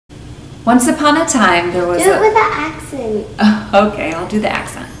Once upon a time, there was Do it with an accent. Okay, I'll do the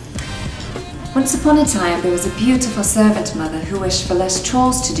accent. Once upon a time, there was a beautiful servant mother who wished for less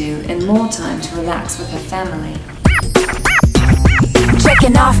chores to do and more time to relax with her family.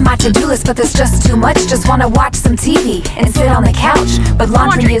 Checking off my to-do list, but there's just too much. Just wanna watch some TV and sit on the couch, but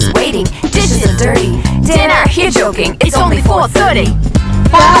laundry is waiting, dishes are dirty. Dinner, you're joking, it's only 4:30.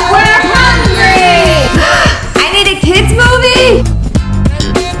 But we're hungry! I need a kids movie!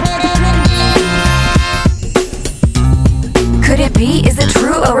 Could it be? Is it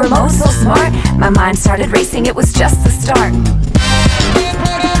true? A remote so smart? My mind started racing, it was just the start.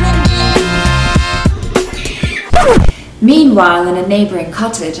 Meanwhile, in a neighboring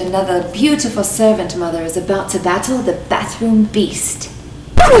cottage, another beautiful servant mother is about to battle the bathroom beast.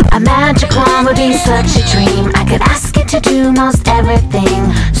 A magic wand would be such a dream. I could ask it to do most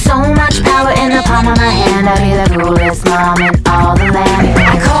everything. So much power in the palm of my hand. I'd be the coolest mom in all the land.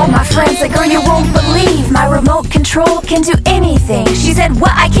 I called my friends, like, girl, you won't believe my remote control can do anything. She said,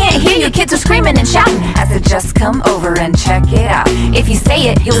 what? I can't hear you, kids are screaming and shouting. I said, just come over and check it out. If you say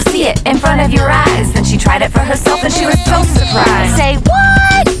it, you'll see it in front of your eyes. Then she tried it for herself and she was so surprised. Say,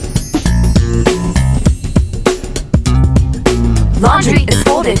 what? Laundry is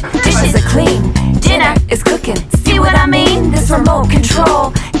folded, dishes are clean, dinner is cooking. See what I mean? This remote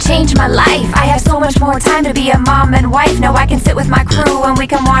control changed my life. I have so much more time to be a mom and wife. Now I can sit with my crew and we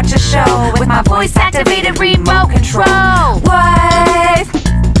can watch a show with my voice activated remote control. What?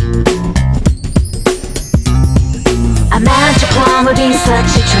 A magic wand would be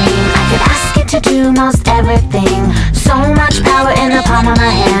such a dream. I could ask it to do most everything. So much power in the palm of my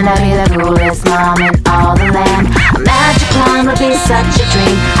hand. I'd be the coolest mom in all the land. A magic wand would be such a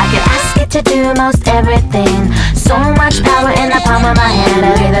dream. I could ask it to do most everything. So much power in the palm of my hand.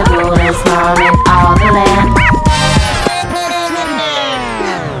 I'd be the coolest mom in all the land.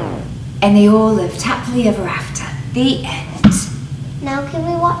 And they all lived happily ever after. The end. Now can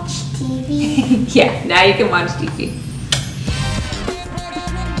we watch TV? Yeah, now you can watch TV.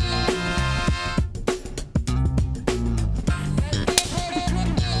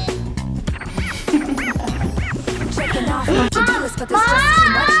 Checking off my to-do list, but there's just too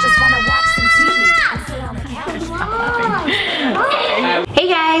much. Just wanna watch some TV and sit on the couch. Hey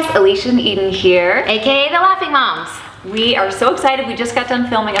guys, Alicia and Eden here, AKA the Laughing Moms. We are so excited. We just got done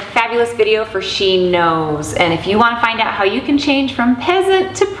filming a fabulous video for SheKnows. And if you want to find out how you can change from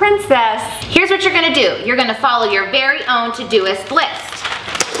peasant to princess, Here's what you're gonna do. You're gonna follow your very own Todoist list.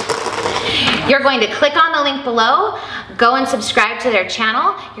 You're going to click on the link below, go and subscribe to their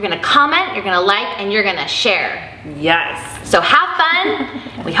channel. You're gonna comment, you're gonna like, and you're gonna share. yes. So have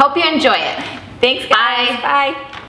fun. We hope you enjoy it. Thanks guys. Bye.